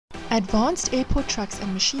Advanced airport trucks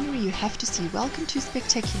and machinery you have to see. Welcome to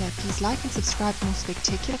SpecTECHular. Please like and subscribe for more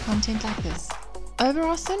spectacular content like this.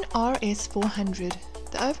 ØVERAASEN RS400.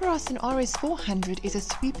 The ØVERAASEN RS400 is a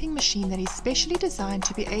sweeping machine that is specially designed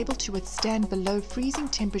to be able to withstand below freezing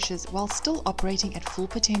temperatures while still operating at full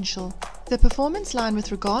potential. The performance line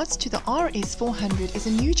with regards to the RS400 is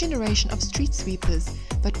a new generation of street sweepers,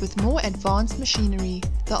 but with more advanced machinery.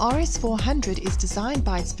 The RS400 is designed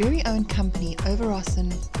by its very own company,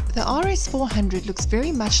 ØVERAASEN. The RS400 looks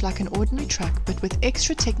very much like an ordinary truck, but with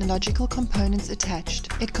extra technological components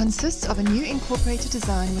attached. It consists of a new incorporated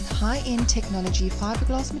design with high-end technology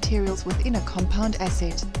fiberglass materials within a compound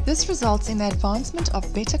asset. This results in the advancement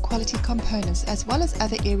of better quality components as well as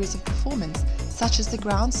other areas of performance, such as the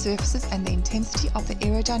ground surfaces and the intensity of the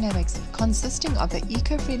aerodynamics, consisting of the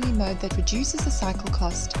eco-friendly mode that reduces the cycle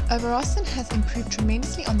cost. ØVERAASEN has improved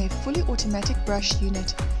tremendously on their fully automatic brush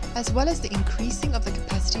unit, as well as the increasing of the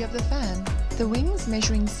capacity of the fan. The wings,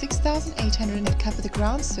 measuring 6,800 that cover the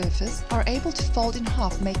ground surface, are able to fold in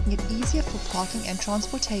half, making it easier for parking and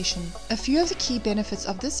transportation. A few of the key benefits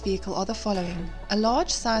of this vehicle are the following: a large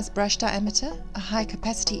size brush diameter, a high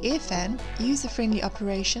capacity air fan, user-friendly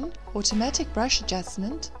operation, automatic brush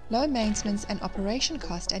adjustment, low maintenance and operation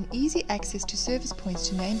cost, and easy access to service points,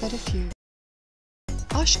 to name but a few.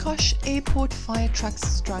 OSHKOSH Airport Fire Trucks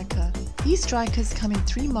Striker. These strikers come in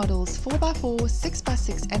 3 models: 4x4,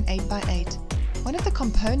 6x6 and 8x8. One of the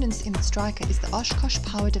components in the striker is the OSHKOSH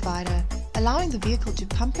power divider, allowing the vehicle to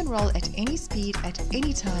pump and roll at any speed at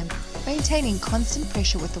any time, maintaining constant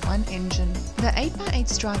pressure with the one engine. The 8x8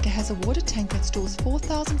 striker has a water tank that stores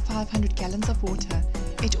 4,500 gallons of water.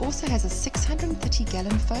 It also has a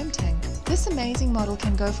 630-gallon foam tank. This amazing model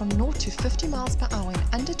can go from 0 to 50 miles per hour in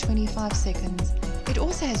under 25 seconds. It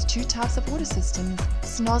also has 2 types of water systems: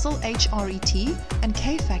 nozzle HRET and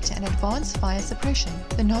K-factor and advanced fire suppression.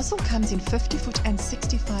 The nozzle comes in 50-foot and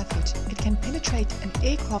 65-foot. It can penetrate an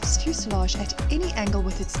aircraft's fuselage at any angle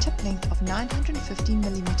with its tip length of 950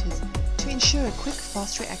 millimeters to ensure a quick,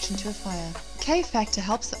 fast reaction to a fire. K-factor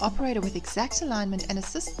helps the operator with exact alignment and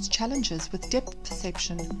assists challengers with depth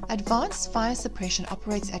perception. Advanced fire suppression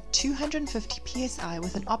operates at 250 psi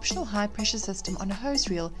with an optional high-pressure system on a hose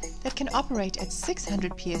reel that can operate at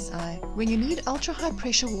 600 psi. When you need ultra-high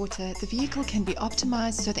pressure water, the vehicle can be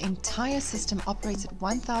optimized so the entire system operates at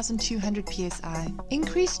 1200 psi.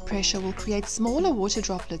 Increased pressure will create smaller water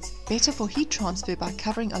droplets, better for heat transfer by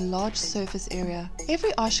covering a large surface area.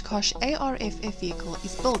 Every OSHKOSH ARFF vehicle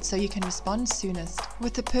is built so you can respond soonest.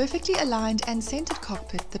 With the perfectly aligned and centered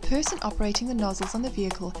cockpit, the person operating the nozzles on the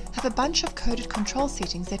vehicle have a bunch of coded control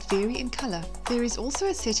settings that vary in color. There is also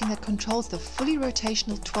a setting that controls the fully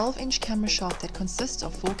rotational 12-inch camera shaft that consists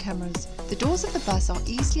of 4 cameras. The doors of the bus are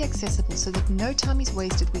easily accessible so that no time is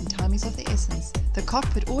wasted when time is of the essence. The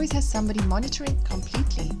cockpit always has somebody monitoring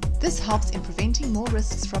completely. This helps in preventing more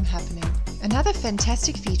risks from happening. Another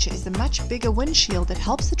fantastic feature is the much bigger windshield that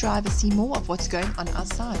helps the driver see more of what's going on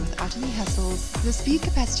outside without any hassles. The speed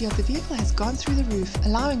capacity of the vehicle has gone through the roof,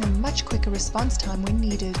 allowing a much quicker response time when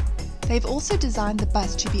needed. They've also designed the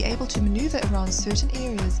bus to be able to maneuver around certain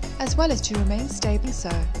areas, as well as to remain stable so.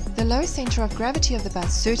 The low center of gravity of the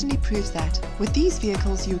bus certainly proves that. With these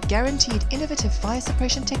vehicles, you're guaranteed innovative fire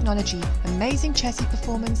suppression technology, amazing chassis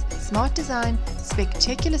performance, smart design,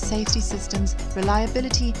 spectacular safety systems,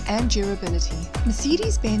 reliability and durability.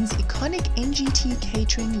 Mercedes-Benz iconic NGT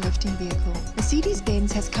catering lifting vehicle.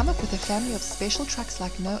 Mercedes-Benz has come up with a family of special trucks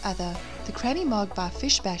like no other. The Cranny Mog by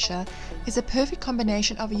Fishbasher is a perfect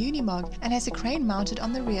combination of a Unimog and has a crane mounted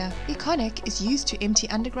on the rear. Iconic is used to empty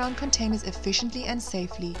underground containers efficiently and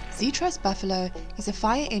safely. Zetros Buffalo is a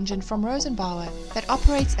fire engine from Rosenbauer that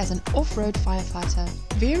operates as an off-road firefighter.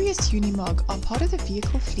 Various Unimog are part of the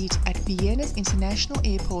vehicle fleet at Vienna's International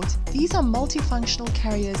Airport. These are multifunctional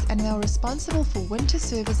carriers and they are responsible for winter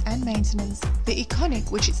service and maintenance. The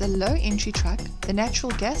Iconic, which is a low-entry truck, the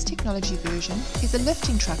natural gas technology version, is a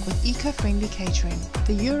lifting truck with eco-friendly catering.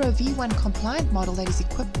 The Euro V1 compliant model that is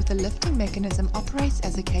equipped with a lifting mechanism operates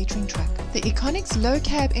as a catering truck. The Iconic's low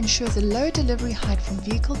cab ensures a low delivery height from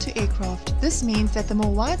vehicle to aircraft. This means that the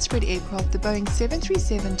more widespread aircraft, the Boeing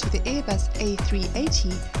 737 to the Airbus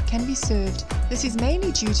A380, can be served. This is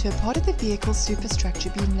mainly due to a part of the vehicle's superstructure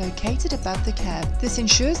being located above the cab. This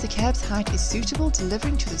ensures the cab's height is suitable,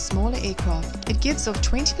 delivering to the smaller aircraft. It gives off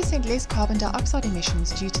 20% less carbon dioxide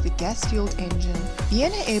emissions due to the gas-fueled engine.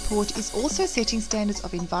 Vienna Airport is also setting standards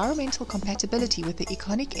of environmental compatibility with the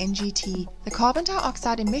Iconic NGT. The carbon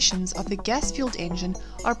dioxide emissions of the gas-fueled engine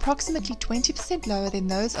are approximately 20% lower than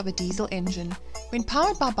those of a diesel engine. When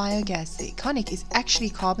powered by biogas, the Iconic is actually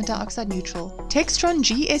carbon dioxide neutral. TEXTRON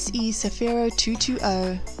GS SAFEAERO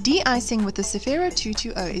 220. De-icing with the SAFEAERO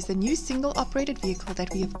 220 is the new single-operated vehicle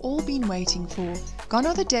that we have all been waiting for. Gone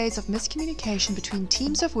are the days of miscommunication between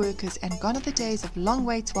teams of workers, and gone are the days of long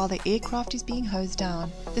waits while the aircraft is being hosed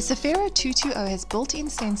down. The SAFEAERO 220 has built-in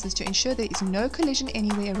sensors to ensure there is no collision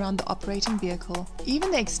anywhere around the operating vehicle.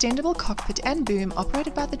 Even the extendable cockpit and boom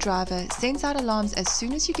operated by the driver sends out alarms as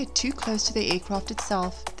soon as you get too close to the aircraft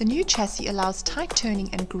itself. The new chassis allows tight turning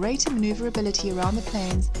and greater maneuverability around the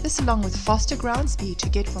planes, this along with faster ground speed to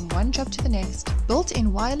get from one job to the next.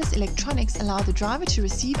 Built-in wireless electronics allow the driver to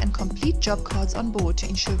receive and complete job cards on board to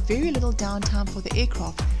ensure very little downtime for the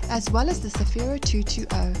aircraft, as well as the SAFEAERO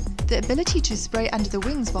 220. The ability to spray under the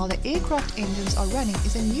wings while the aircraft engines are running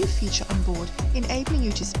is a new feature on board, enabling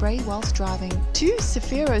you to spray whilst driving. Two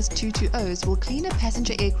SAFEAERO's 220s will clean a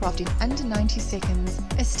passenger aircraft in under 90 seconds.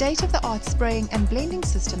 A state-of-the-art spraying and blending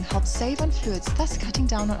system helps save on fluids, thus cutting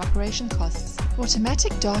down on operation costs.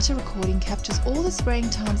 Automatic data recording captures all the spraying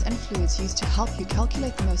times and fluids used to help you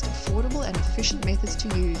calculate the most affordable and efficient methods to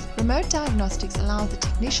use. Remote diagnostics allow the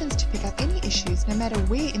technicians to pick up any issues no matter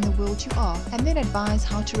where in the world you are, and then advise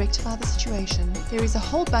how to rectify the situation. There is a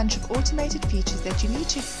whole bunch of automated features that you need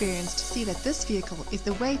to experience to see that this vehicle is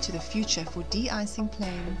the way to the future for de-icing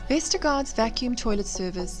planes. VESTERGAARD'S Vacuum Toilet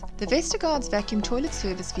Service. The VESTERGAARD'S Vacuum Toilet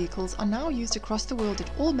Service vehicles are now used across the world at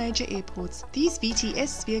all major airports. These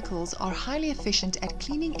VTS vehicles are highly efficient at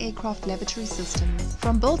cleaning aircraft lavatory systems.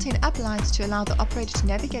 From built-in uplights to allow the operator to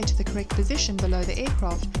navigate to the correct position below the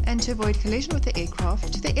aircraft and to avoid collision with the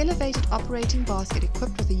aircraft, to the elevated operating basket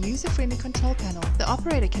equipped with a user-friendly control panel, the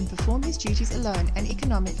operator can perform his duties alone and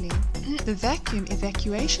economically. The vacuum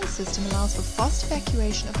evacuation system allows for fast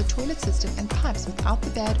evacuation of the toilet system and pipes without the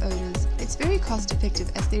bad odors. It's very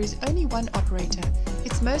cost-effective as there is only one operator.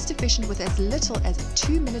 It's most efficient with as little as a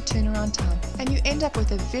 2-minute turnaround time, and you end up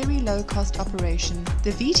with a very low-cost operation.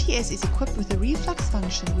 The VTS is equipped with a reflux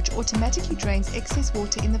function which automatically drains excess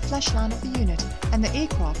water in the flush line of the unit and the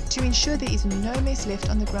aircraft to ensure there is no mess left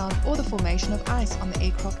on the ground or the formation of ice on the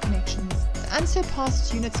aircraft connections. The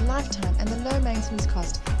unsurpassed unit's lifetime and the low maintenance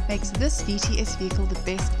cost makes this VTS vehicle the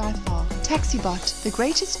best by far. TAXIBOT. The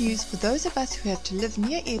greatest news for those of us who have to live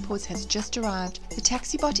near airports has just arrived. The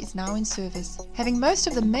TAXIBOT is now in service. Having most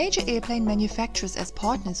of the major airplane manufacturers as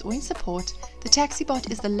partners or in support, the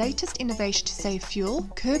TAXIBOT is the latest innovation to save fuel,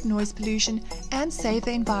 curb noise pollution, and save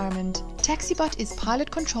the environment. TAXIBOT is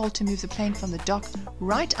pilot controlled to move the plane from the dock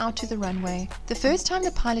right out to the runway. The first time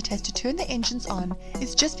the pilot has to turn the engines on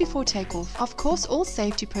is just before takeoff. Of course, all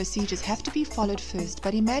safety procedures have to be followed first,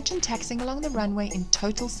 but imagine taxiing along the runway in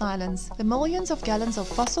total silence. The millions of gallons of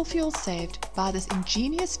fossil fuel saved by this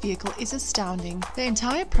ingenious vehicle is astounding. The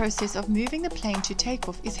entire process of moving the plane to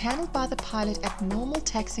takeoff is handled by the pilot at normal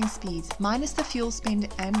taxiing speeds, minus the fuel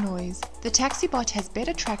spend and noise. The TAXIBOT has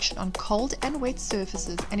better traction on cold and wet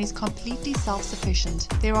surfaces and is completely self-sufficient.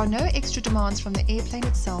 There are no extra demands from the airplane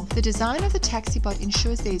itself. The design of the TAXIBOT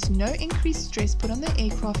ensures there is no increased stress put on the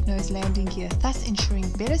aircraft nose landing gear, thus ensuring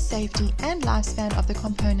better safety and lifespan of the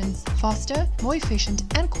components. Faster, more efficient,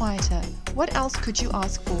 and quieter. What else could you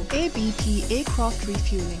ask for? AirBP Aircraft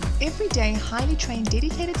Refueling. Every day, highly trained,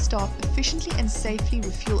 dedicated staff efficiently and safely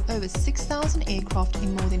refuel over 6,000 aircraft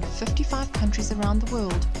in more than 55 countries around the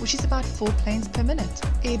world, which is about 4 planes per minute.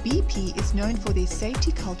 AirBP is known for their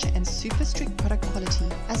safety culture and super strict product quality,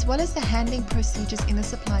 as well as the handling procedures in the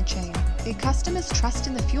supply chain. Their customers trust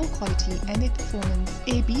in the fuel quality and their performance.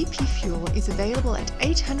 AirBP fuel is available at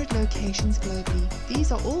 800 locations globally.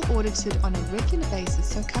 These are all audited on a regular basis,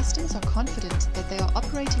 so customers are confident that they are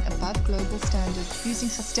operating above global standards. Using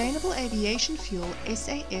sustainable aviation fuel,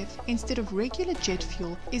 SAF, instead of regular jet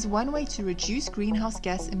fuel is one way to reduce greenhouse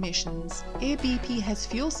gas emissions. AirBP has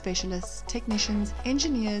fuel specialists, technicians,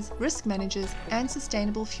 engineers, risk managers, and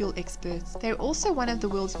sustainable fuel experts. They're also one of the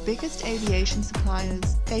world's biggest aviation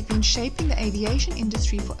suppliers. They've been shaping the aviation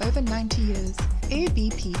industry for over 90 years.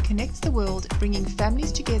 AirBP connects the world, bringing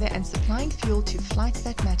families together and supplying fuel to flights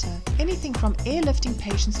that matter. Anything from airlifting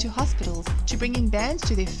patients to hospitals to bringing bands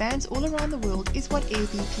to their fans all around the world is what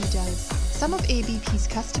AirBP does. Some of AirBP's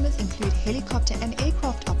customers include helicopter and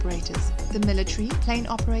aircraft operators, the military, plane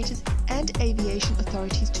operators, and aviation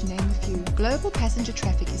authorities, to name a few. Global passenger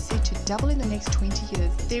traffic is set to double in the next 20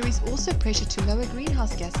 years. There is also pressure to lower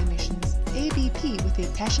greenhouse gas emissions. AirBP, with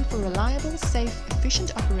their passion for reliable, safe,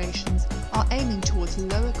 efficient operations, are aiming towards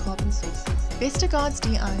lower carbon sources. VESTERGAARD'S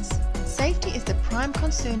de-ice. Safety is the prime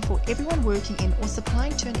concern for everyone working in or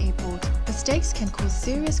supplying to an airport. Mistakes can cause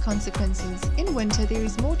serious consequences. In winter, there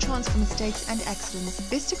is more chance for mistakes and accidents.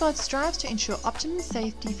 VESTERGAARD strives to ensure optimum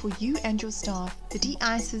safety for you and your staff. The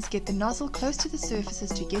de-icers get the nozzle close to the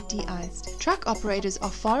surfaces to get de-iced. Truck operators are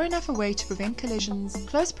far enough away to prevent collisions.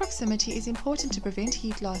 Close proximity is important to prevent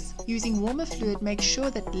heat loss. Using warmer fluid makes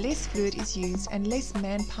sure that less fluid is used and less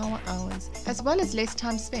manpower hours, as well as less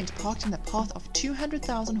time spent parked in the path of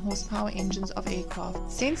 200,000 horsepower engines of aircraft.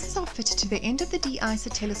 Sensors are fitted to the end of the de-icer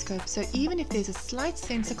telescope, so even if there's a slight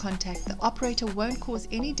sensor contact, the operator won't cause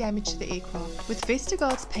any damage to the aircraft. With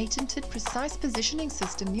VESTERGAARD'S patented precise positioning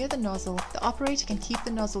system near the nozzle, the operator can keep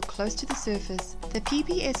the nozzle close to the surface. The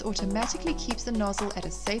PPS automatically keeps the nozzle at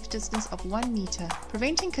a safe distance of 1 meter,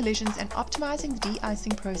 preventing collisions and optimizing the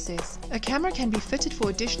de-icing process. A camera can be fitted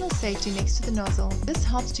for additional safety next to the nozzle. This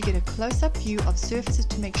helps to get a close-up view of surfaces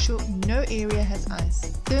to make sure no area has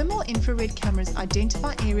ice. Thermal infrared cameras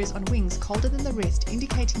identify areas on wings colder than the rest,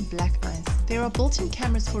 indicating black ice. There are built-in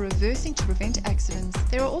cameras for reversing to prevent accidents.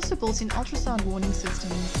 There are also built-in ultrasound warning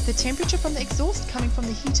systems. The temperature from the exhaust coming from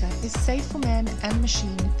the heater is safe for man and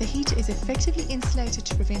machine. The heater is effectively insulated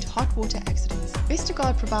to prevent hot water accidents.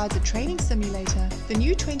 VESTERGAARD provides a training simulator. The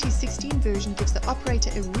new 2016 version gives the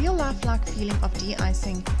operator a real lifelike feeling of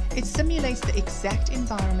de-icing. It simulates the exact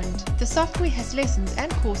environment. The software has lessons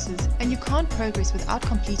and courses, and you can't progress without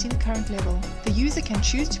completing the current level. The user can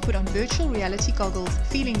choose to put on virtual reality goggles,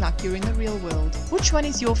 feeling like you're in the real world. Which one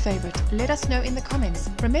is your favorite? Let us know in the comments.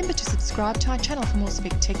 Remember to subscribe to our channel for more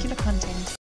spectacular content.